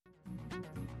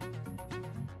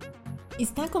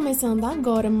Está começando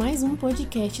agora mais um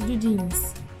podcast do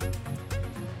Jeans.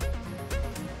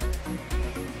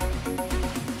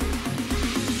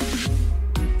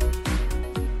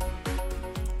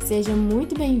 Seja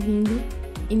muito bem-vindo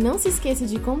e não se esqueça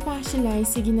de compartilhar e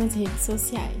seguir nas redes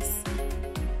sociais.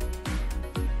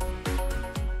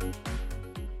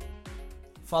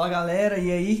 Fala galera,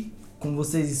 e aí? Como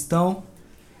vocês estão?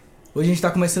 Hoje a gente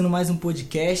está começando mais um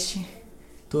podcast.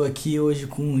 Estou aqui hoje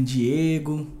com o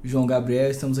Diego, João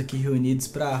Gabriel, estamos aqui reunidos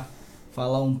para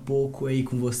falar um pouco aí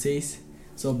com vocês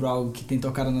sobre algo que tem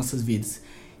tocado nas nossas vidas.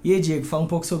 E aí, Diego, fala um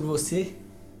pouco sobre você.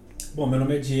 Bom, meu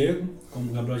nome é Diego,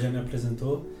 como o Gabriel já me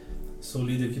apresentou, sou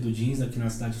líder aqui do Jeans, aqui na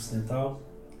cidade ocidental,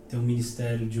 tenho um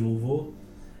ministério de louvor,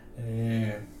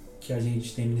 que a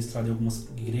gente tem ministrado em algumas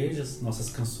igrejas, nossas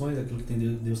canções, aquilo que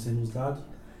Deus tem nos dado,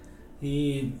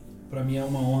 e para mim é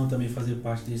uma honra também fazer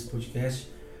parte desse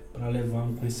podcast, para levar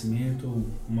um conhecimento,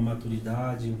 uma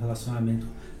maturidade, um relacionamento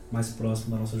mais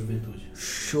próximo da nossa juventude.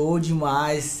 Show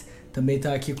demais! Também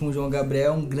tá aqui com o João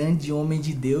Gabriel, um grande homem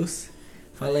de Deus.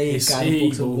 Fala aí, cara, um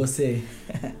pouco sobre você.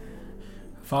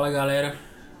 Fala galera,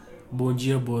 bom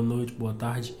dia, boa noite, boa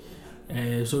tarde.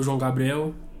 Eu sou o João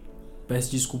Gabriel,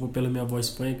 peço desculpa pela minha voz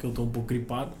fanha, que eu tô um pouco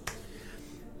gripado.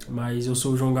 Mas eu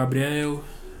sou o João Gabriel,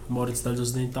 moro na cidade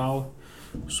ocidental,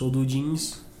 sou do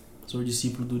Jeans, sou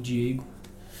discípulo do Diego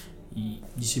e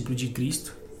discípulo de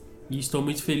Cristo. E estou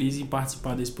muito feliz em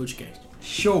participar desse podcast.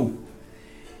 Show!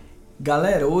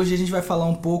 Galera, hoje a gente vai falar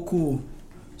um pouco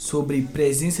sobre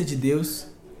presença de Deus.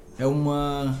 É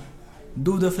uma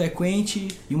dúvida frequente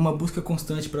e uma busca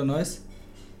constante para nós.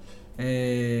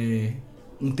 É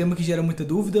um tema que gera muita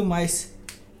dúvida, mas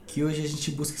que hoje a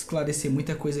gente busca esclarecer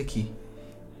muita coisa aqui.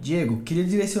 Diego, queria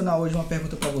direcionar hoje uma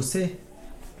pergunta para você.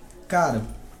 Cara,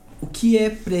 o que é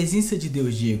presença de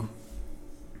Deus, Diego?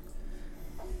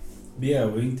 Biel,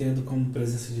 eu entendo como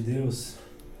presença de Deus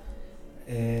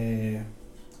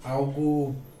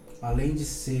algo, além de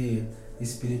ser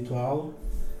espiritual,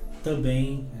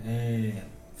 também é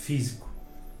físico.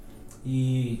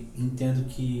 E entendo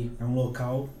que é um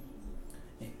local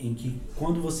em que,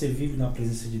 quando você vive na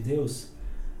presença de Deus,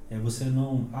 você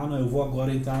não, eu vou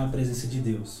agora entrar na presença de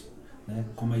Deus, né?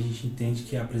 Como a gente entende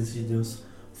que a presença de Deus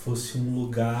fosse um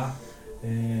lugar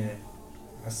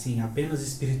assim, apenas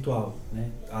espiritual,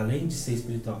 né? Além de ser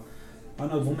espiritual.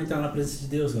 Vamos entrar na presença de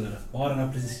Deus, galera. Ora na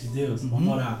presença de Deus,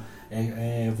 vamos orar.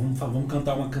 Vamos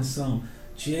cantar uma canção.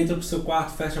 Te entra pro seu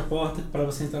quarto, fecha a porta para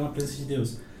você entrar na presença de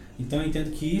Deus. Então eu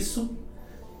entendo que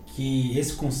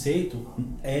esse conceito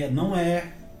não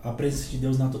é a presença de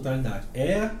Deus na totalidade.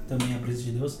 É também a presença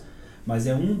de Deus, mas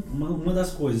é uma das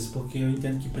coisas, porque eu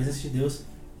entendo que a presença de Deus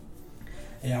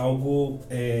é algo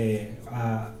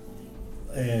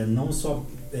não só,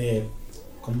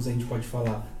 como a gente pode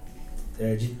falar,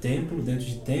 de templo, dentro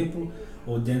de templo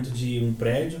ou dentro de um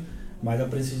prédio, mas a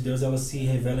presença de Deus ela se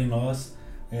revela em nós,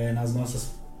 nas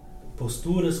nossas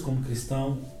posturas como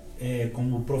cristão,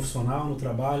 como profissional no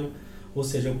trabalho. Ou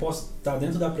seja, eu posso estar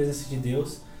dentro da presença de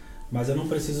Deus, mas eu não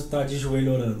preciso estar de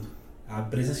joelho orando. A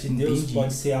presença de Deus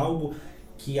pode ser algo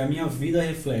que a minha vida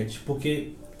reflete,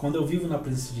 porque quando eu vivo na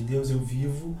presença de Deus, eu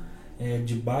vivo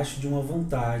debaixo de uma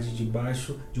vontade,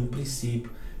 debaixo de um princípio.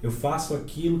 Eu faço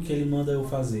aquilo que Ele manda eu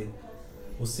fazer.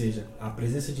 Ou seja, a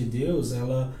presença de Deus,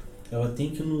 ela tem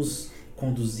que nos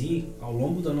conduzir ao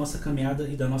longo da nossa caminhada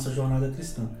e da nossa jornada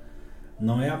cristã.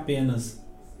 Não é apenas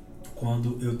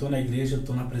quando eu estou na igreja, eu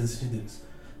estou na presença de Deus.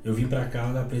 Eu vim para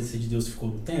cá, a presença de Deus ficou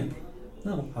no templo?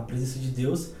 Não, a presença de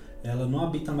Deus, ela não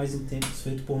habita mais em templos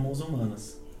feitos por mãos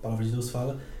humanas. A palavra de Deus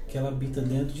fala que ela habita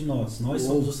dentro de nós. Nós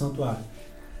somos o santuário.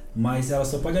 Mas ela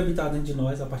só pode habitar dentro de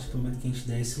nós a partir do momento que a gente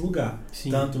der esse lugar.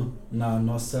 Sim. Tanto na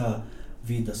nossa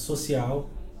vida social,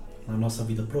 na nossa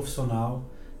vida profissional,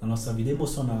 na nossa vida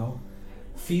emocional,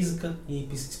 física e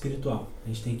espiritual. A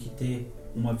gente tem que ter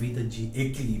uma vida de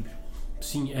equilíbrio.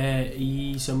 Sim,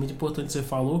 e isso é muito importante que você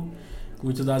falou.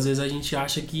 Muitas das vezes a gente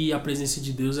acha que a presença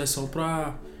de Deus é só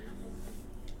pra...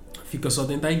 fica só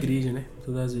dentro da igreja, né?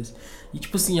 Todas as vezes. E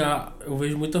tipo assim, eu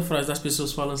vejo muita frase das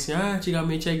pessoas falando assim,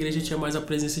 antigamente a igreja tinha mais a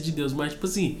presença de Deus. Mas tipo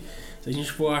assim, se a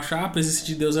gente for achar, a presença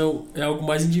de Deus é algo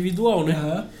mais individual, né?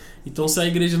 Uhum. Então se a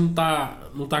igreja não tá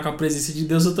com a presença de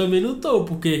Deus, eu também não tô.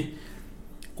 Porque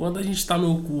quando a gente tá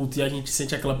no culto e a gente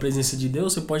sente aquela presença de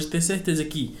Deus, você pode ter certeza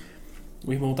que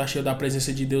o irmão tá cheio da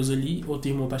presença de Deus ali, outro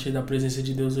irmão tá cheio da presença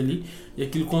de Deus ali, e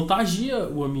aquilo contagia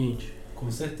o ambiente.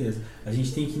 Com certeza. A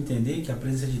gente tem que entender que a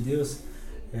presença de Deus,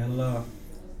 ela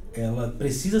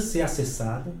precisa ser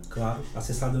acessada, claro,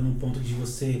 acessada num ponto de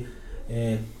você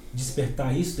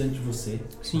despertar isso dentro de você,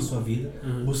 Sim. na sua vida,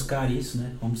 buscar isso,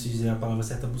 né? Vamos dizer a palavra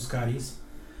certa, buscar isso.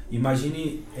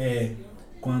 Imagine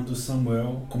quando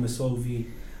Samuel começou a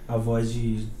ouvir a voz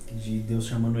de Deus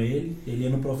chamando ele ia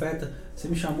no profeta: você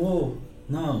me chamou?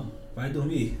 Não, vai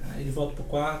dormir. Aí ele volta pro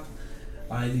quarto,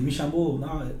 aí ele me chamou?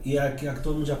 Não. E aqui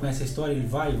todo mundo já conhece a história, ele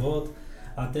vai e volta,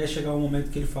 até chegar um momento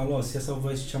que ele fala: ó, se essa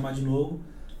voz te chamar de novo,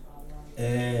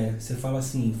 você fala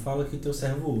assim: fala que teu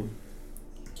servo ouve,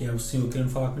 que é o Senhor querendo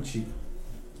falar contigo.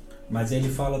 Mas aí ele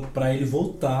fala para ele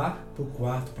voltar pro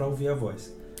quarto para ouvir a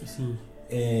voz. Sim.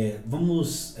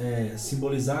 Vamos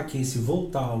simbolizar que esse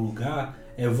voltar ao lugar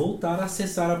é voltar a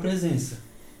acessar a presença.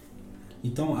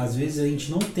 Então, às vezes a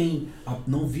gente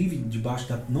não vive debaixo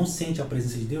não sente a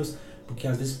presença de Deus, porque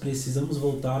às vezes precisamos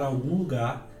voltar a algum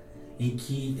lugar em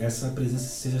que essa presença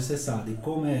seja acessada. E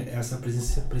como essa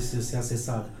presença precisa ser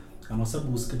acessada? A nossa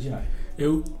busca diária.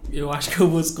 Eu acho que eu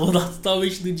vou discordar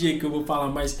totalmente do dia que eu vou falar,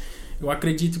 mas eu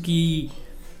acredito que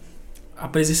a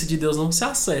presença de Deus não se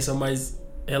acessa, mas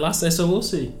ela acessa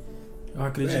você. Eu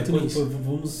acredito nisso.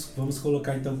 Vamos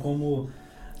colocar então como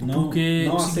não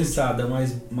acessada,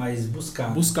 mas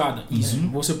buscada. Buscada, isso.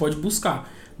 Você pode buscar.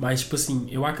 Mas, tipo assim,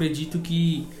 eu acredito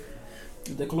que...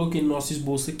 Eu até coloquei no nosso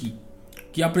esboço aqui.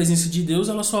 Que a presença de Deus,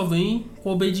 ela só vem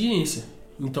com obediência.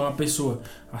 Então a pessoa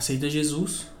aceita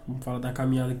Jesus. Vamos falar da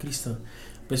caminhada cristã.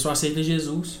 A pessoa aceita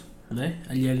Jesus, né?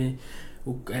 Ali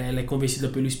ela é convencida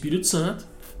pelo Espírito Santo.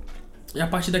 E a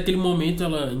partir daquele momento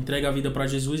ela entrega a vida para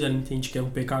Jesus. Ela entende que é um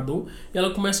pecador. E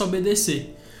ela começa a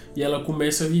obedecer. E ela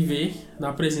começa a viver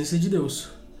na presença de Deus.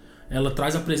 Ela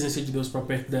traz a presença de Deus para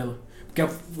perto dela. Porque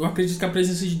eu acredito que a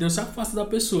presença de Deus se afasta da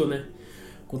pessoa, né?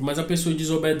 Quanto mais a pessoa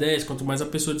desobedece, quanto mais a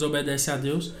pessoa desobedece a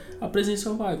Deus, a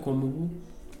presença vai como,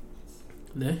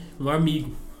 né, um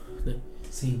amigo, né?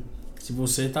 Sim. Se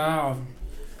você tá...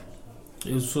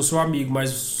 Eu sou seu amigo,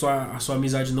 mas a sua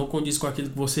amizade não condiz com aquilo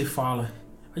que você fala,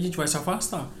 a gente vai se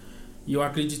afastar. E eu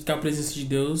acredito que a presença de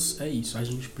Deus é isso. A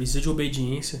gente precisa de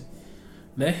obediência,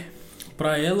 né?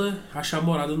 Para ela achar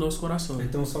morada no nosso coração.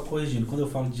 Então, só corrigindo, quando eu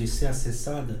falo de ser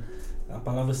acessada, a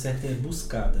palavra certa é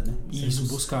buscada, né? Isso,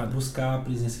 buscada. Buscar a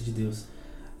presença de Deus.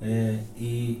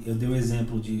 E eu dei o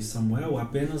exemplo de Samuel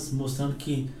apenas mostrando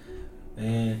que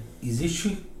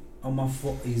existe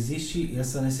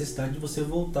essa necessidade de você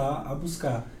voltar a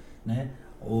buscar, né?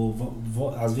 Ou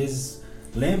às vezes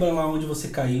lembra lá onde você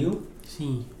caiu.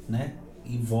 Sim. Né?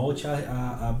 E volte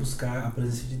a buscar a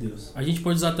presença de Deus. A gente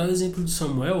pode usar até o exemplo de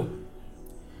Samuel,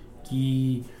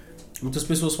 que muitas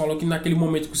pessoas falam que naquele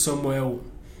momento que Samuel,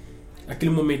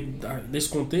 aquele momento desse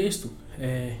contexto,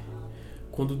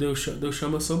 quando Deus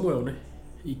chama Samuel, né?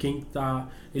 E quem tá...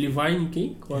 Ele vai em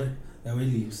quem? Qual é? É o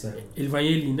Eli, certo? Ele vai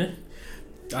em Eli, né?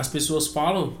 As pessoas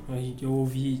falam, eu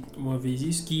ouvi uma vez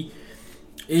isso, que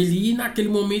Eli naquele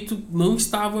momento não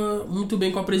estava muito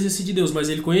bem com a presença de Deus, mas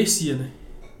ele conhecia, né?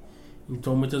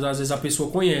 Então muitas das vezes a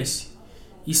pessoa conhece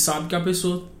e sabe que a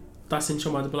pessoa está sendo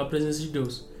chamada pela presença de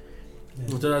Deus.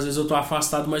 Muitas das vezes eu estou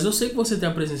afastado, mas eu sei que você tem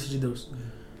a presença de Deus.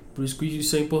 Por isso que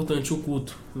isso é importante, o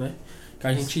culto, né? Que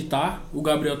a gente tá, o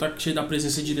Gabriel tá cheio da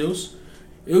presença de Deus.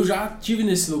 Eu já estive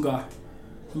nesse lugar.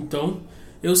 Então,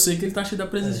 eu sei que ele tá cheio da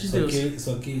presença de Deus.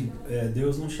 Só que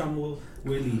Deus não chamou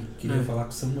o Eli, queria falar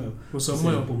com Samuel. O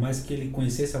Samuel. Seja, por mais que ele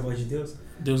conhecesse a voz de Deus,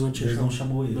 Deus não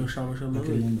chamou ele. Não chamou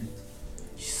naquele ele. momento.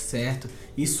 Certo.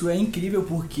 Isso é incrível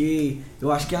porque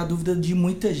eu acho que é a dúvida de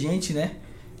muita gente, né?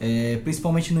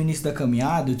 Principalmente no início da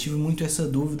caminhada, eu tive muito essa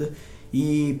dúvida.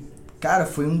 E, cara,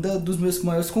 foi um dos meus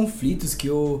maiores conflitos que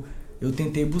eu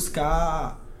tentei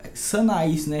buscar sanar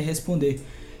isso, né? Responder.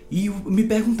 E eu me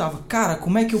perguntava, cara,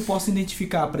 como é que eu posso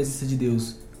identificar a presença de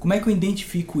Deus? Como é que eu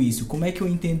identifico isso? Como é que eu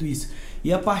entendo isso?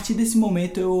 E a partir desse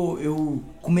momento eu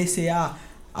comecei a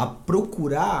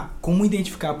procurar como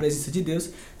identificar a presença de Deus,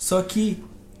 só que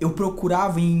eu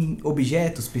procurava em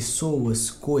objetos,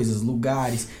 pessoas, coisas,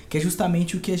 lugares, que é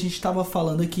justamente o que a gente estava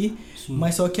falando aqui. Sim.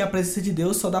 Mas só que a presença de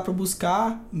Deus só dá para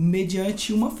buscar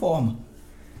mediante uma forma.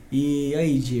 E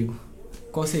aí, Diego,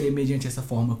 qual seria mediante essa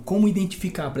forma? Como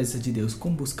identificar a presença de Deus?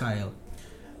 Como buscar ela?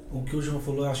 O que o João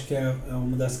falou, eu acho que é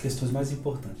uma das questões mais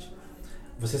importantes.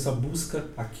 Você só busca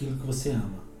aquilo que você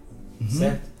ama,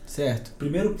 certo? Certo. O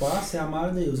primeiro passo é amar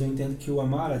a Deus. Eu entendo que o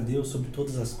amar a Deus sobre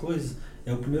todas as coisas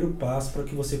é o primeiro passo para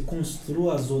que você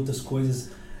construa as outras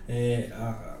coisas,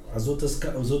 os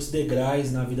outros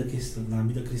degraus na vida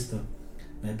cristã.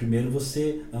 Né? Primeiro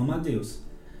você ama a Deus.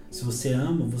 Se você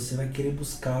ama, você vai querer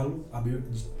buscá-lo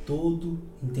de todo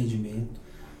entendimento,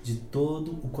 de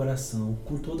todo o coração,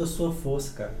 com toda a sua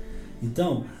força, cara.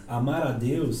 Então, amar a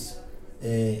Deus,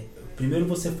 primeiro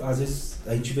você, às vezes,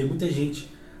 a gente vê muita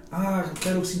gente, eu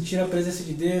quero sentir a presença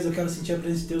de Deus, eu quero sentir a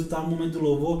presença de Deus, tá no momento do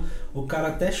louvor, o cara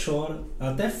até chora,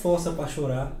 até força para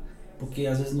chorar, porque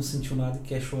às vezes não sentiu nada e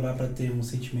quer chorar para ter um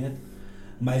sentimento,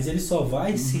 Mas ele só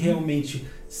vai se realmente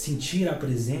sentir a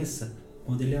presença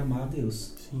quando ele amar a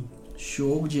Deus. Sim.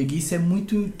 Show, Diego. Isso é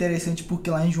muito interessante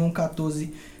porque lá em João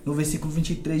 14, no versículo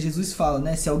 23, Jesus fala,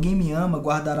 né? Se alguém me ama,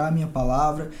 guardará a minha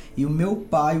palavra e o meu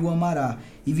Pai o amará.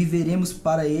 E viveremos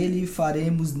para ele e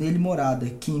faremos nele morada.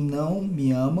 Quem não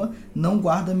me ama, não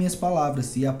guarda minhas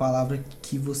palavras. E a palavra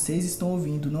que vocês estão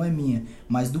ouvindo não é minha,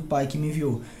 mas do Pai que me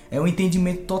enviou. É um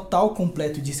entendimento total,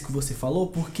 completo disso que você falou,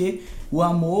 porque o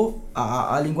amor,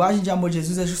 a linguagem de amor de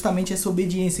Jesus é justamente essa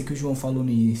obediência que o João falou no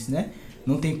início, né?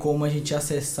 Não tem como a gente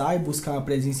acessar e buscar a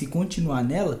presença e continuar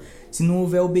nela se não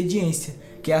houver obediência,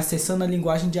 que é acessando a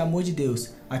linguagem de amor de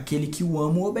Deus. Aquele que o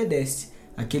ama o obedece,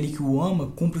 aquele que o ama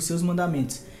cumpre os seus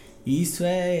mandamentos. E isso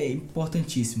é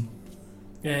importantíssimo.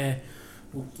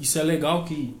 Isso é legal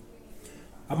que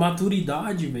a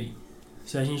maturidade, velho,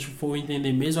 se a gente for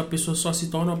entender mesmo, a pessoa só se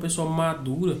torna uma pessoa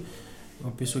madura,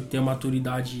 uma pessoa que tem a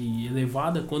maturidade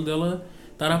elevada quando ela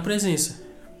tá na presença.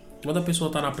 Quando a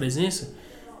pessoa tá na presença,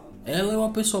 ela é uma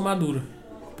pessoa madura.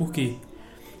 Por quê?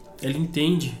 Ela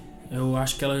entende. Eu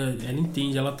acho que ela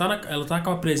entende. Ela tá com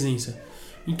a presença.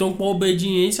 Então, com a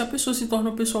obediência, a pessoa se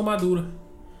torna uma pessoa madura,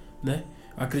 né?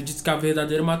 Acredito que a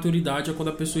verdadeira maturidade é quando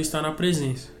a pessoa está na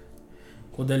presença.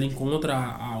 Quando ela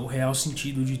encontra o real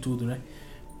sentido de tudo, né?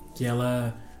 Que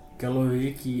ela vê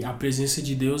que a presença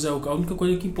de Deus é a única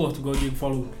coisa que importa. Igual o Diego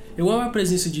falou. Eu amo a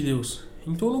presença de Deus.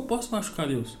 Então eu não posso machucar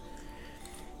Deus.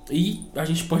 E a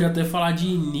gente pode até falar de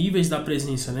níveis da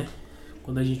presença, né?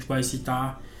 Quando a gente vai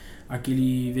citar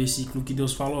aquele versículo que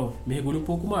Deus falou, mergulha um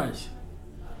pouco mais.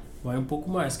 Vai um pouco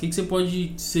mais. O que você pode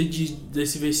dizer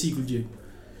desse versículo, Diego?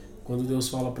 Quando Deus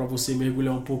fala para você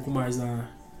mergulhar um pouco mais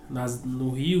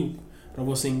no rio, para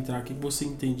você entrar, o que você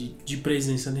entende de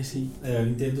presença nesse... Eu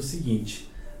entendo o seguinte,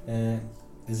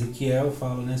 Ezequiel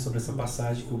fala, né, sobre essa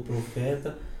passagem que o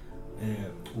profeta,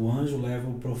 o anjo leva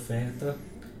o profeta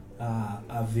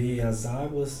a ver as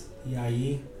águas, e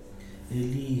aí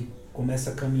ele começa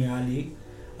a caminhar ali,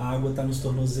 a água está nos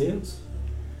tornozelos,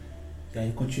 e aí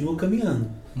ele continua caminhando.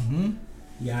 Uhum.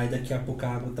 E aí daqui a pouco a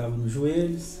água estava nos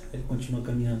joelhos, ele continua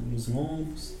caminhando nos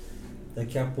lombos,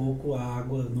 daqui a pouco a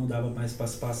água não dava mais para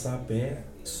se passar a pé,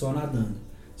 só nadando.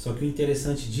 Só que o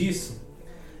interessante disso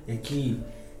é que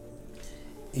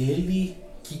ele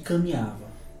que caminhava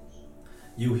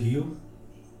e o rio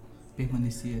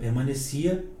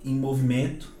permanecia em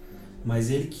movimento, mas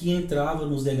ele que entrava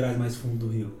nos degraus mais fundos do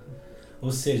rio.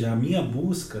 Ou seja, a minha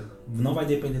busca não vai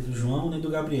depender do João nem do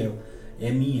Gabriel,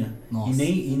 é minha. Nossa.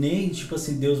 E nem tipo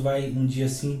assim, Deus vai um dia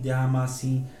assim derramar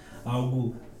assim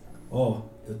algo,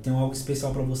 eu tenho algo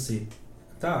especial para você.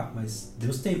 Tá, mas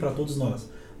Deus tem para todos nós,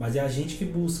 mas é a gente que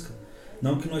busca.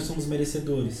 Não que nós somos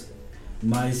merecedores,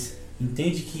 mas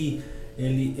entende que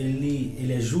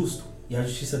ele é justo, e a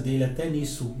justiça dele até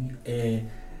nisso é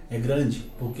grande,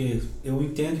 porque eu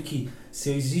entendo que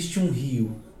se existe um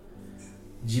rio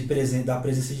da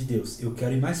presença de Deus, eu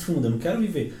quero ir mais fundo, eu não quero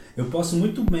viver. Eu posso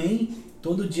muito bem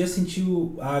todo dia sentir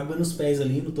a água nos pés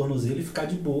ali, no tornozelo, e ficar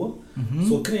de boa. Uhum.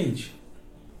 Sou crente,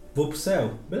 vou pro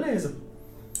céu, beleza,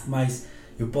 mas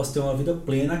eu posso ter uma vida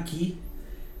plena aqui.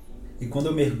 E quando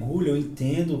eu mergulho, eu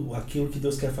entendo aquilo que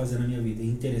Deus quer fazer na minha vida. É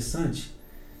interessante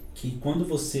que quando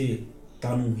você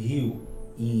está num rio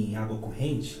em água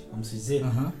corrente, vamos dizer,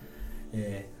 Uhum.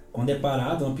 Quando é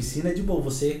parado, uma piscina é de boa,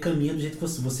 você caminha do jeito que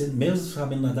você mesmo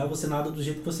sabendo nadar, você nada do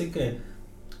jeito que você quer.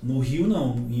 No rio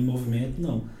não, em movimento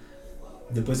não.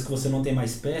 Depois que você não tem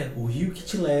mais pé, o rio que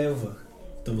te leva.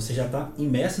 Então você já está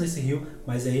imerso nesse rio,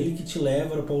 mas é ele que te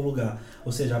leva para o lugar.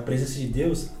 Ou seja, a presença de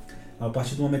Deus, a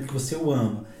partir do momento que você o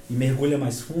ama e mergulha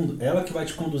mais fundo, ela que vai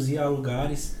te conduzir a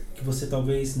lugares que você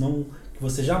talvez não, que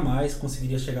você jamais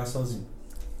conseguiria chegar sozinho.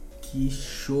 Que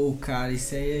show, cara.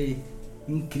 Isso é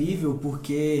incrível,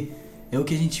 porque é o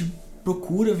que a gente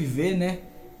procura viver, né?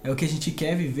 É o que a gente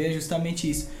quer viver, é justamente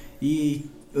isso. E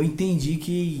eu entendi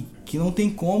que não tem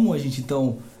como a gente,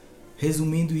 então,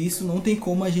 resumindo isso, não tem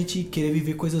como a gente querer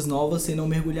viver coisas novas sem não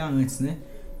mergulhar antes, né?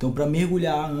 Então, para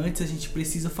mergulhar antes, a gente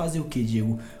precisa fazer o quê,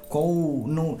 Diego?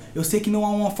 Eu sei que não há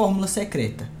uma fórmula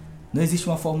secreta. Não existe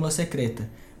uma fórmula secreta.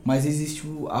 Mas existe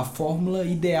a fórmula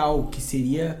ideal, que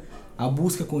seria a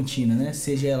busca contínua, né?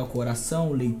 Seja ela com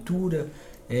oração, leitura,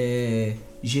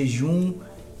 jejum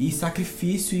e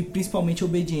sacrifício, e principalmente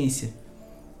obediência.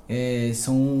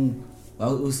 São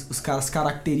as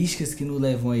características que nos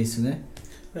levam a isso, né?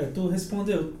 Tu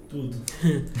respondeu tudo.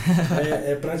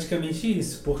 É praticamente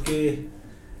isso, porque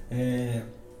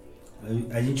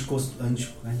a gente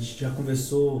já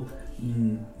conversou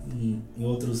em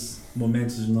outros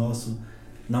momentos nosso,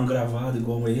 não gravado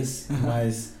igual esse,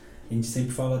 mas a gente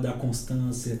sempre fala da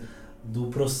constância, do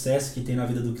processo que tem na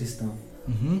vida do cristão.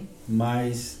 Uhum.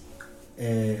 Mas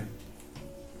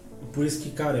por isso que,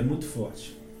 cara, é muito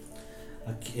forte.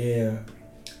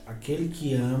 Aquele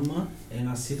que ama é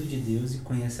nascido de Deus e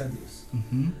conhece a Deus.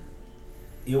 Uhum.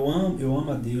 Eu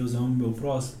amo a Deus, eu amo o meu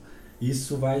próximo.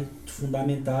 Isso vai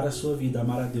fundamentar a sua vida,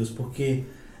 amar a Deus, porque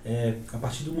a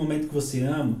partir do momento que você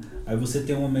ama, aí você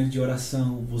tem um momento de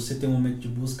oração, você tem um momento de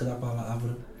busca da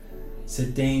palavra, você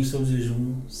tem o seu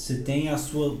jejum, você tem a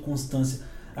sua constância.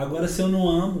 Agora, se eu não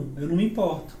amo, eu não me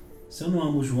importo. Se eu não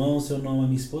amo o João, se eu não amo a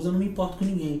minha esposa, eu não me importo com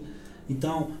ninguém.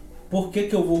 Então, por que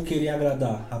eu vou querer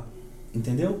agradar?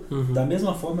 Entendeu? Uhum. Da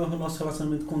mesma forma é o nosso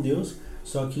relacionamento com Deus,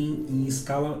 só que em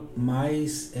escala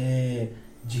mais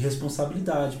de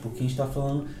responsabilidade, porque a gente está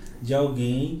falando de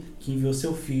alguém que enviou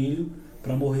seu filho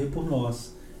para morrer por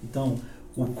nós. Então,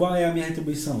 qual é a minha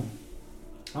retribuição?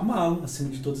 Amá-lo acima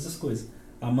de todas as coisas.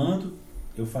 Amando,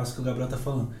 eu faço o que o Gabriel está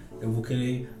falando. Eu vou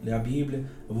querer ler a Bíblia,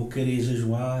 eu vou querer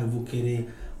jejuar, eu vou querer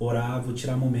orar, vou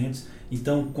tirar momentos.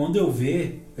 Então, quando eu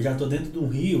ver, eu já estou dentro de um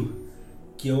rio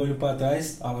que eu olho para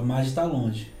trás, a margem está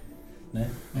longe, né?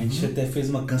 A gente até fez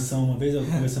uma canção uma vez, eu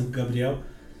conversando com o Gabriel,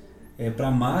 para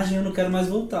a margem eu não quero mais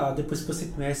voltar. Depois que você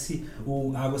conhece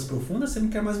águas profundas, você não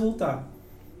quer mais voltar.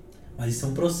 Mas isso é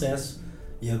um processo,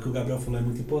 e é o que o Gabriel falou, é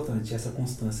muito importante, essa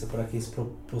constância para que esse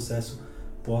processo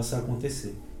possa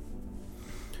acontecer.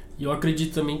 E eu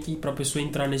acredito também que para a pessoa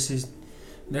entrar nesse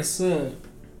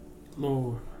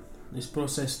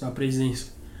processo da presença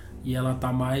e ela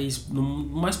tá mais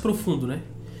profundo, né?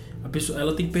 A pessoa,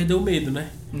 ela tem que perder o medo,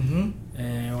 né? Uhum.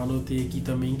 Eu anotei aqui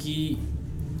também que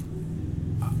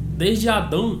desde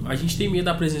Adão a gente tem medo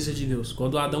da presença de Deus.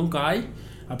 Quando Adão cai,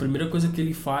 a primeira coisa que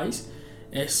ele faz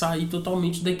é sair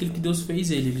totalmente daquilo que Deus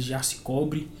fez ele. Ele já se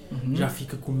cobre, já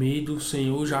fica com medo, o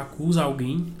Senhor já acusa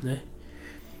alguém, né?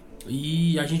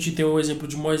 E a gente tem o exemplo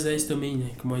de Moisés também,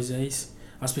 né? Que Moisés,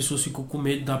 as pessoas ficam com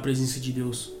medo da presença de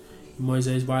Deus. E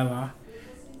Moisés vai lá.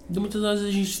 E muitas vezes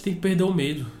a gente tem que perder o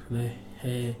medo, né?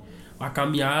 A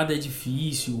caminhada é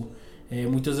difícil.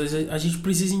 Muitas vezes a gente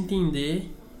precisa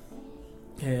entender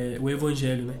o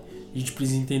Evangelho, né? A gente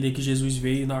precisa entender que Jesus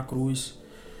veio na cruz,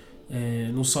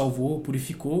 nos salvou,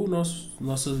 purificou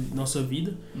nossa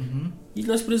vida. Uhum. E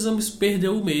nós precisamos perder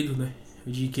o medo, né?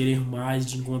 De querer mais,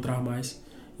 de encontrar mais.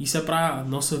 Isso é pra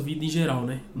nossa vida em geral,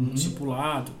 né? O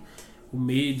discipulado, o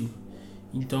medo.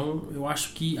 Então, eu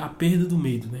acho que a perda do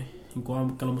medo, né? Igual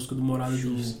aquela música do Morada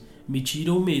diz, me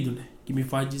tira o medo, né? Que me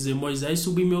faz dizer, Moisés,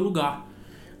 subi em meu lugar.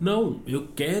 Não, eu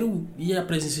quero ir à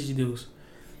presença de Deus.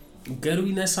 Eu quero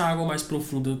ir nessa água mais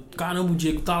profunda. Caramba, o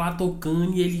Diego tá lá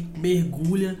tocando e ele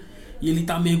mergulha. E ele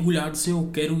tá mergulhado, Senhor, eu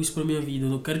quero isso pra minha vida. Eu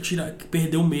não quero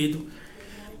perder o medo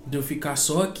de eu ficar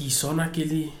só aqui, só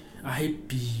naquele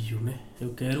arrepio, né? Eu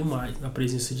quero mais na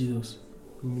presença de Deus.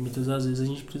 E muitas das vezes a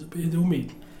gente precisa perder o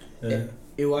medo.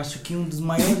 Eu acho que um dos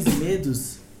maiores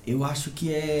medos, eu acho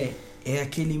que é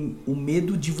o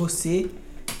medo de você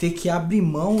ter que abrir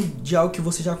mão de algo que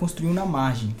você já construiu na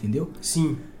margem, entendeu?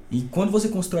 Sim. E quando você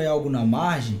constrói algo na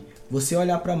margem, você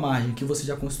olhar para a margem que você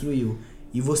já construiu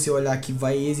e você olhar que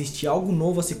vai existir algo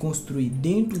novo a se construir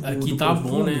dentro do Aqui do tá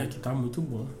profundo, bom, né? Aqui tá muito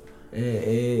bom.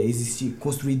 Existir,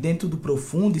 construir dentro do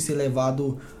profundo e ser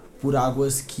levado por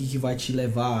águas que vai te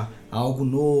levar a algo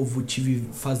novo,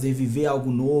 fazer viver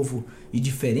algo novo e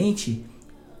diferente,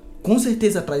 com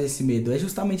certeza traz esse medo. É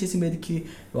justamente esse medo que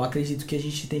eu acredito que a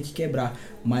gente tem que quebrar.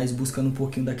 Mas buscando um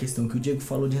pouquinho da questão que o Diego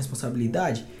falou de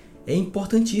responsabilidade, é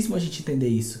importantíssimo a gente entender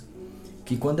isso.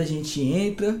 Que quando a gente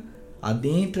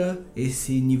adentra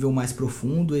esse nível mais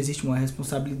profundo, existe uma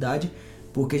responsabilidade,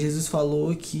 porque Jesus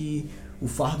falou que o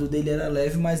fardo dele era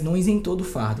leve, mas não isentou do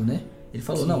fardo, né? Ele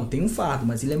falou, não, tem um fardo,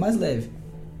 mas ele é mais leve.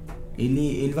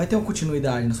 Ele vai ter uma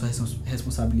continuidade na sua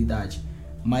responsabilidade,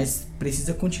 mas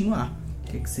precisa continuar.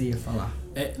 O que você ia falar?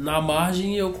 Na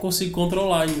margem eu consigo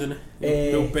controlar ainda, né?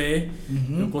 Meu pé,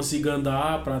 eu consigo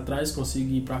andar pra trás,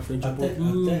 consigo ir pra frente um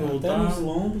pouquinho, voltar. Até nos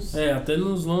lombos. Até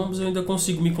nos lombos eu ainda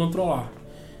consigo me controlar.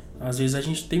 Às vezes a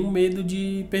gente tem um medo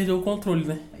de perder o controle,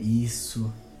 né?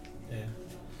 Isso.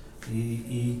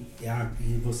 E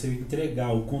você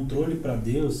entregar o controle para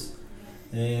Deus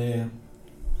é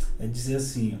dizer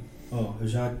assim, ó, eu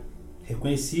já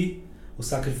reconheci o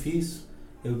sacrifício,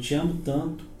 eu te amo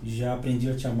tanto, já aprendi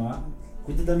a te amar,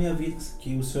 cuida da minha vida,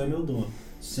 que o Senhor é meu dono.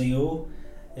 O Senhor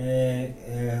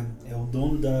é o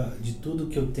dono de tudo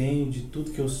que eu tenho, de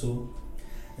tudo que eu sou.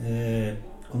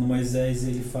 Quando Moisés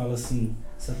ele fala assim,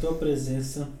 se a tua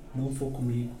presença não for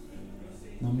comigo,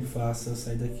 não me faça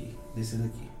sair daqui, descer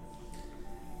daqui.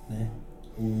 Né?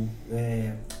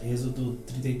 Êxodo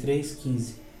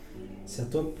 33:15.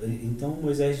 Então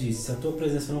Moisés disse, se a tua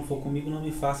presença não for comigo, não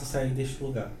me faça sair deste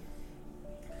lugar.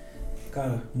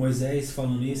 Cara, Moisés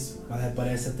falando isso,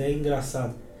 parece até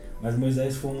engraçado, mas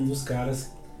Moisés foi um dos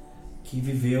caras que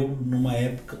viveu numa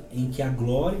época em que a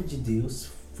glória de Deus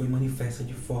foi manifesta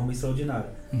de forma extraordinária.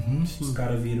 Os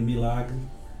caras viram milagre,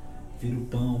 viram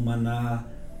pão, maná,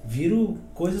 viram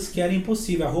coisas que eram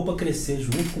impossíveis, a roupa crescer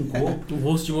junto com o corpo. O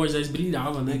rosto de Moisés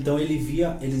brilhava, né? Então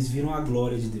eles viram a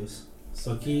glória de Deus.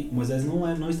 Só que Moisés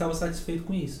não estava satisfeito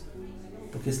com isso.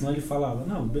 Porque senão ele falava,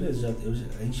 não, beleza,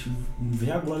 a gente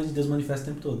vê a glória de Deus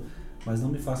manifesta o tempo todo, mas não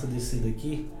me faça descer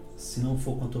daqui se não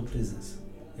for com a tua presença.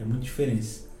 É muito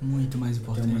diferente. Muito mais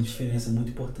importante. Tem uma diferença muito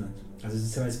importante. Às vezes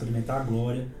você vai experimentar a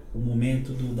glória, o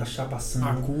momento da chapação,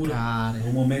 A cura. Cara,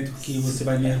 o momento que você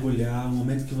vai mergulhar, o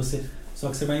momento que você... Só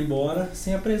que você vai embora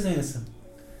sem a presença.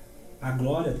 A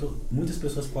glória, muitas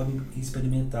pessoas podem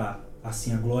experimentar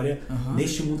assim a glória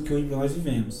neste mundo que hoje nós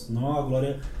vivemos. Não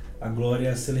a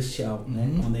glória celestial,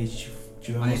 né? Quando a gente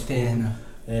tiver o nosso eterna.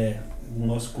 O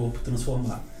nosso corpo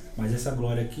transformado. Mas essa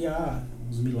glória aqui,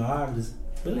 os milagres,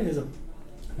 beleza.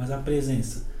 Mas a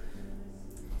presença,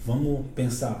 vamos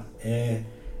pensar,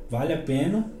 vale a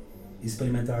pena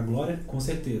experimentar a glória? Com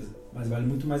certeza. Mas vale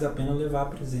muito mais a pena levar a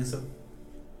presença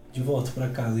de volta para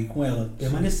casa e com ela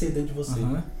permanecer dentro de você.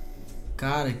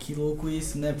 Cara, que louco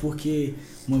isso, né? Porque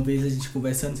uma vez a gente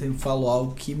conversando, você me falou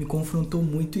algo que me confrontou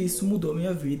muito e isso mudou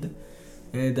minha vida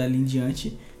dali em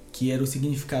diante, que era o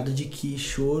significado de que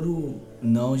choro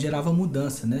não gerava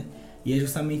mudança, né? E é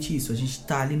justamente isso, a gente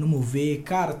tá ali no mover,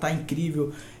 cara, tá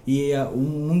incrível. E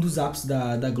um dos ápices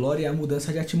da glória é a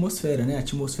mudança de atmosfera, né? A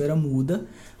atmosfera muda,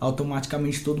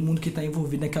 automaticamente todo mundo que tá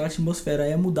envolvido naquela atmosfera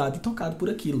é mudado e tocado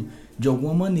por aquilo. De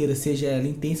alguma maneira, seja ela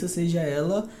intensa, seja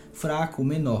ela fraca ou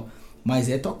menor. Mas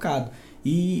é tocado.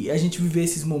 E a gente viver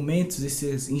esses momentos,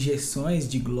 essas injeções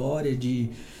de glória, de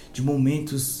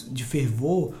momentos de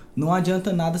fervor, não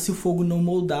adianta nada se o fogo não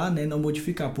moldar, né, não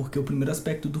modificar, porque o primeiro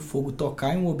aspecto do fogo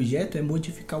tocar em um objeto é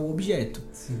modificar o objeto.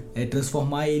 Sim. É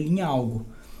transformar ele em algo.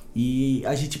 E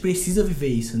a gente precisa viver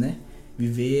isso, né?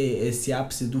 Viver esse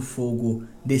ápice do fogo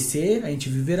descer, a gente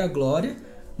viver a glória,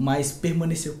 mas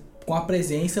permanecer com a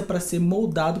presença para ser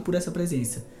moldado por essa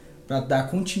presença, para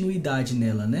dar continuidade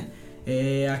nela, né?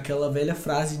 É aquela velha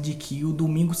frase de que o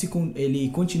domingo ele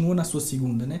continua na sua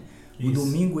segunda, né? O Isso.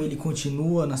 domingo ele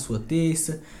continua na sua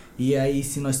terça, e aí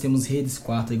se nós temos redes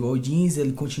quarta igual o jeans,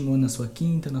 ele continua na sua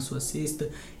quinta, na sua sexta,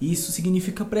 e isso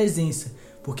significa presença,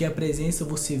 porque a presença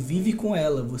você vive com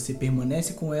ela, você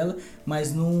permanece com ela,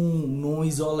 mas não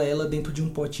isola ela dentro de um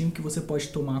potinho que você pode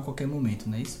tomar a qualquer momento,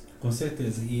 não é isso? Com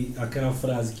certeza, e aquela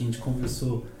frase que a gente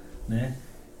conversou, né?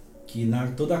 Que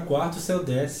toda quarta o céu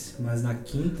desce, mas na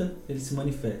quinta ele se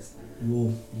manifesta.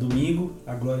 Domingo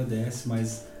a glória desce,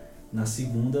 mas na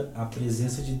segunda a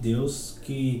presença de Deus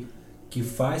que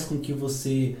faz com que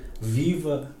você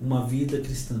viva uma vida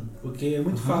cristã. Porque é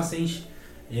muito fácil a gente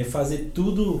fazer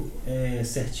tudo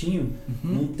certinho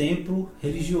num templo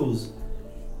religioso.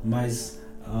 Mas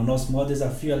o nosso maior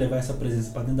desafio é levar essa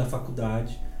presença para dentro da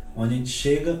faculdade, onde a gente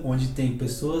chega, onde tem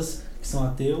pessoas que são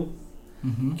ateus,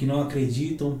 que não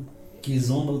acreditam, que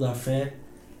zombam da fé,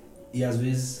 e às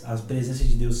vezes a presença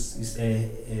de Deus,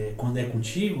 quando é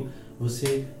contigo,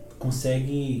 você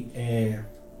consegue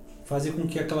fazer com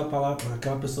que aquela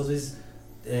pessoa às vezes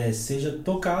seja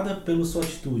tocada pela sua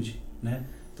atitude, né?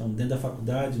 Então, dentro da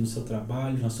faculdade, no seu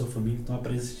trabalho, na sua família, então a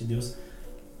presença de Deus,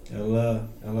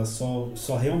 ela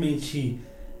só realmente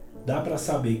dá para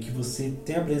saber que você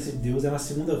tem a presença de Deus na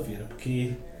segunda-feira,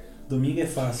 porque domingo é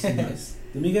fácil demais.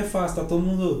 Domingo é fácil, tá todo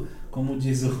mundo, como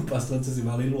diz o pastor Antônio,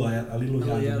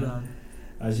 aleluia, né?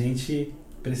 A gente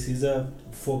precisa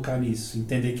focar nisso,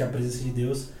 entender que a presença de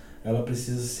Deus, ela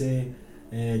precisa ser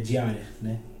diária,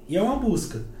 né? E é uma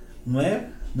busca, não é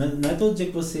todo dia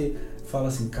que você fala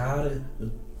assim, cara,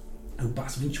 eu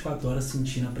passo 24 horas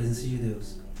sentindo a presença de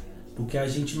Deus. Porque a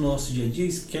gente no nosso dia a dia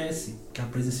esquece que a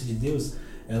presença de Deus,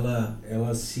 ela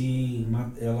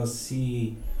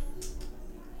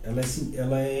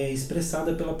é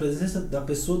expressada pela presença da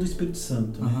pessoa do Espírito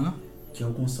Santo, né? Que é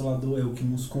o Consolador, é o que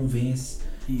nos convence.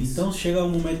 Isso. Então chega um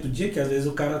momento do dia que às vezes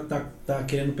o cara tá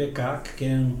querendo pecar,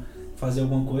 querendo fazer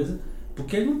alguma coisa,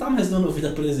 porque ele não tá mais dando ouvido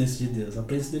à presença de Deus. A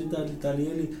presença dele tá ali,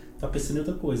 ele tá pensando em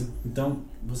outra coisa. Então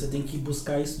você tem que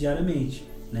buscar isso diariamente,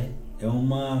 né? É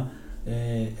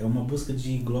uma busca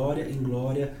de glória em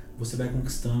glória, você vai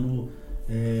conquistando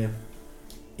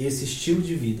esse estilo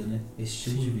de vida, né? Esse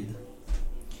estilo de vida.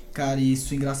 Cara,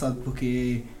 isso é engraçado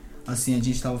porque assim, a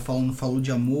gente falou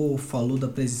de amor, falou da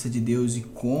presença de Deus e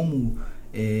como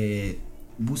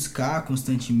buscar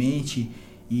constantemente.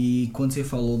 E quando você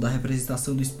falou da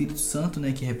representação do Espírito Santo,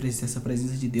 né, que representa essa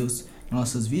presença de Deus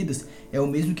nossas vidas, é o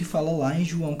mesmo que fala lá em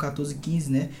João 14,15,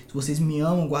 né? Se vocês me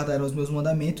amam, guardarão os meus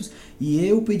mandamentos, e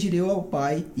eu pedirei ao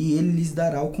Pai, e ele lhes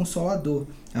dará o Consolador,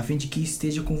 a fim de que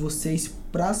esteja com vocês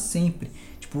para sempre.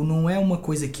 Tipo, não é uma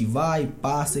coisa que vai,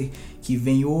 passa, que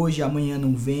vem hoje, amanhã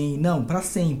não vem. Não, para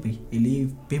sempre.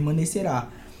 Ele permanecerá.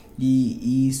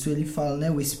 E isso ele fala,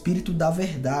 né? O Espírito da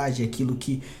verdade, aquilo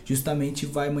que justamente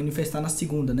vai manifestar na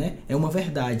segunda, né? É uma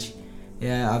verdade.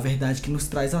 É a verdade que nos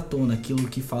traz à tona, aquilo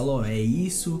que fala, ó, é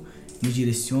isso, nos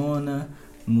direciona,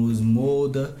 nos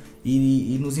molda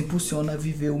e nos impulsiona a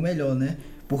viver o melhor, né?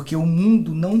 Porque o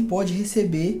mundo não pode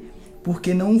receber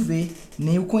porque não vê,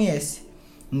 nem o conhece.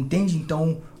 Entende?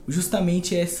 Então,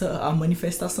 justamente essa a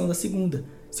manifestação da segunda.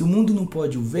 Se o mundo não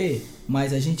pode o ver,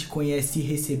 mas a gente conhece e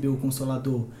recebeu o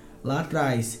Consolador lá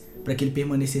atrás, para que ele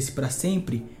permanecesse para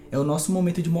sempre, é o nosso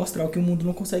momento de mostrar o que o mundo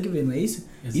não consegue ver, não é isso?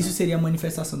 Exato. Isso seria a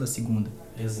manifestação da segunda.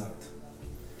 Exato.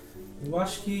 Eu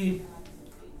acho que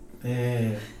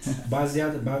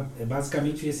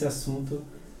basicamente esse assunto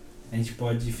a gente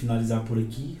pode finalizar por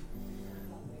aqui,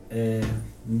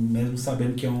 mesmo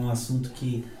sabendo que é um assunto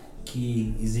que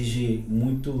exige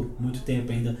muito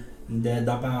tempo ainda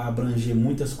dá para abranger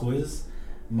muitas coisas,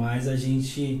 mas a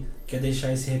gente quer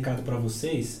deixar esse recado para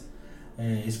vocês,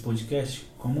 esse podcast,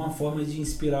 como uma forma de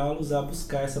inspirá-los a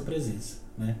buscar essa presença,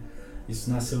 né? Isso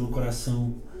nasceu no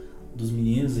coração dos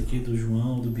meninos aqui, do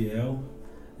João, do Biel,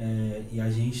 e a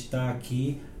gente está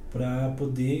aqui para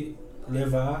poder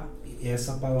levar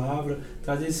essa palavra,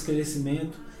 trazer esse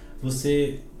esclarecimento.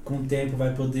 Você, com o tempo,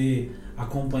 vai poder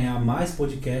acompanhar mais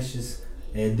podcasts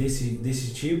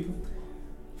desse tipo.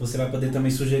 Você vai poder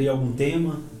também sugerir algum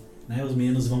tema, né? Os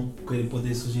meninos vão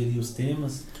poder sugerir os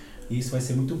temas e isso vai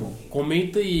ser muito bom.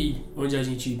 Comenta aí onde a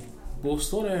gente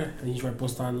postou, né? A gente vai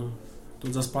postar em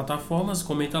todas as plataformas.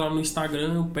 Comenta lá no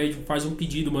Instagram, faz um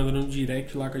pedido, manda no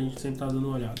direct lá que a gente sempre tá dando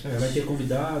uma olhada. Vai ter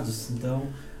convidados, então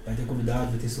vai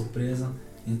ter surpresa.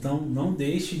 Então não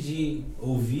deixe de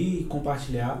ouvir e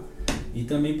compartilhar e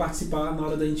também participar na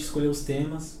hora da gente escolher os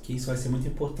temas, que isso vai ser muito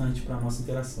importante para a nossa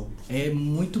interação. É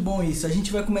muito bom isso. A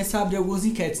gente vai começar a abrir algumas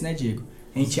enquetes, né, Diego?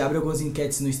 A gente abre algumas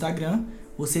enquetes no Instagram.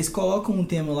 Vocês colocam um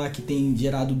tema lá que tem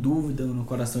gerado dúvida no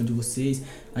coração de vocês,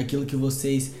 aquilo que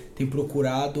vocês têm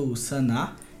procurado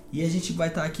sanar, e a gente vai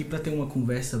estar aqui para ter uma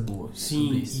conversa boa.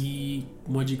 Sim, e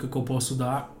uma dica que eu posso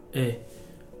dar é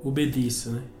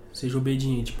obedeça, né? Seja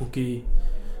obediente, porque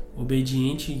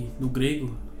obediente no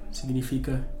grego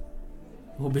significa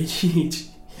obediente.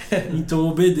 Então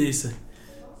obedeça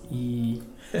e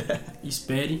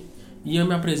espere e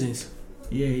ame a presença.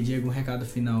 E aí, Diego, um recado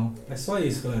final? É só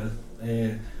isso, galera.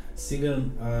 Siga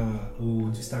o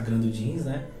Instagram do Jeans,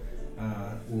 né?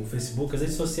 O Facebook, as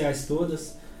redes sociais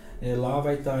todas. Lá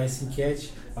vai estar essa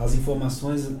enquete, as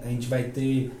informações. A gente vai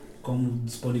ter como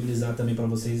disponibilizar também para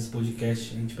vocês esse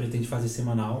podcast. A gente pretende fazer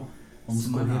semanal.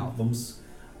 Vamos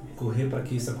correr para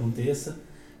que isso aconteça.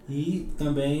 E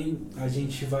também a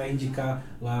gente vai indicar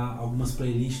lá algumas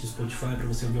playlists do Spotify para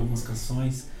você ouvir algumas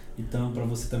canções. Então, para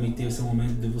você também ter o seu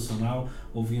momento devocional,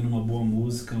 ouvindo uma boa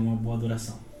música, uma boa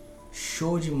adoração.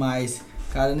 Show demais.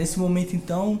 Cara, nesse momento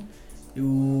então,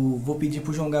 eu vou pedir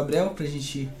pro João Gabriel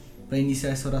para iniciar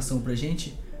essa oração pra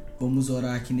gente. Vamos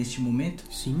orar aqui neste momento.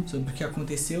 Sim. Sobre o que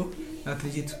aconteceu. Eu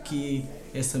acredito que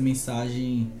essa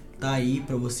mensagem tá aí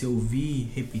para você ouvir,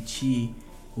 repetir,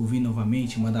 ouvir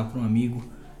novamente, mandar para um amigo.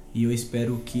 E eu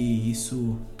espero que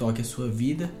isso toque a sua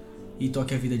vida e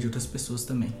toque a vida de outras pessoas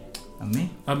também.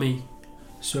 Amém? Amém.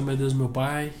 Senhor, meu Deus, meu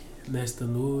Pai, nesta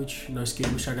noite nós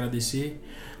queremos te agradecer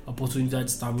a oportunidade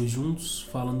de estarmos juntos,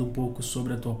 falando um pouco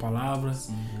sobre a Tua Palavra.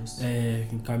 Sim, Deus.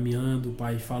 Encaminhando,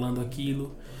 Pai, falando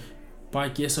aquilo.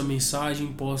 Pai, que essa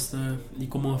mensagem possa ir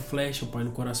como uma flecha, Pai,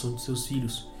 no coração dos Seus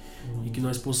filhos. E que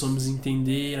nós possamos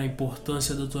entender a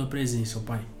importância da Tua presença,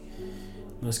 Pai.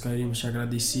 Nós queremos te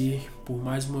agradecer por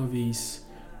mais uma vez,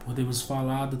 podemos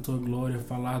falar da Tua glória,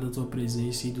 falar da Tua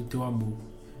presença e do Teu amor,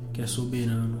 que é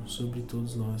soberano sobre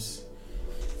todos nós.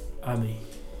 Amém.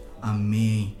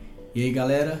 Amém. E aí,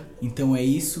 galera, então é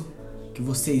isso. Que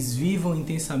vocês vivam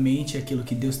intensamente aquilo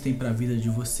que Deus tem para a vida de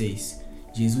vocês.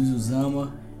 Jesus os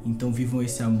ama, então vivam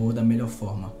esse amor da melhor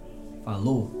forma.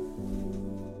 Falou!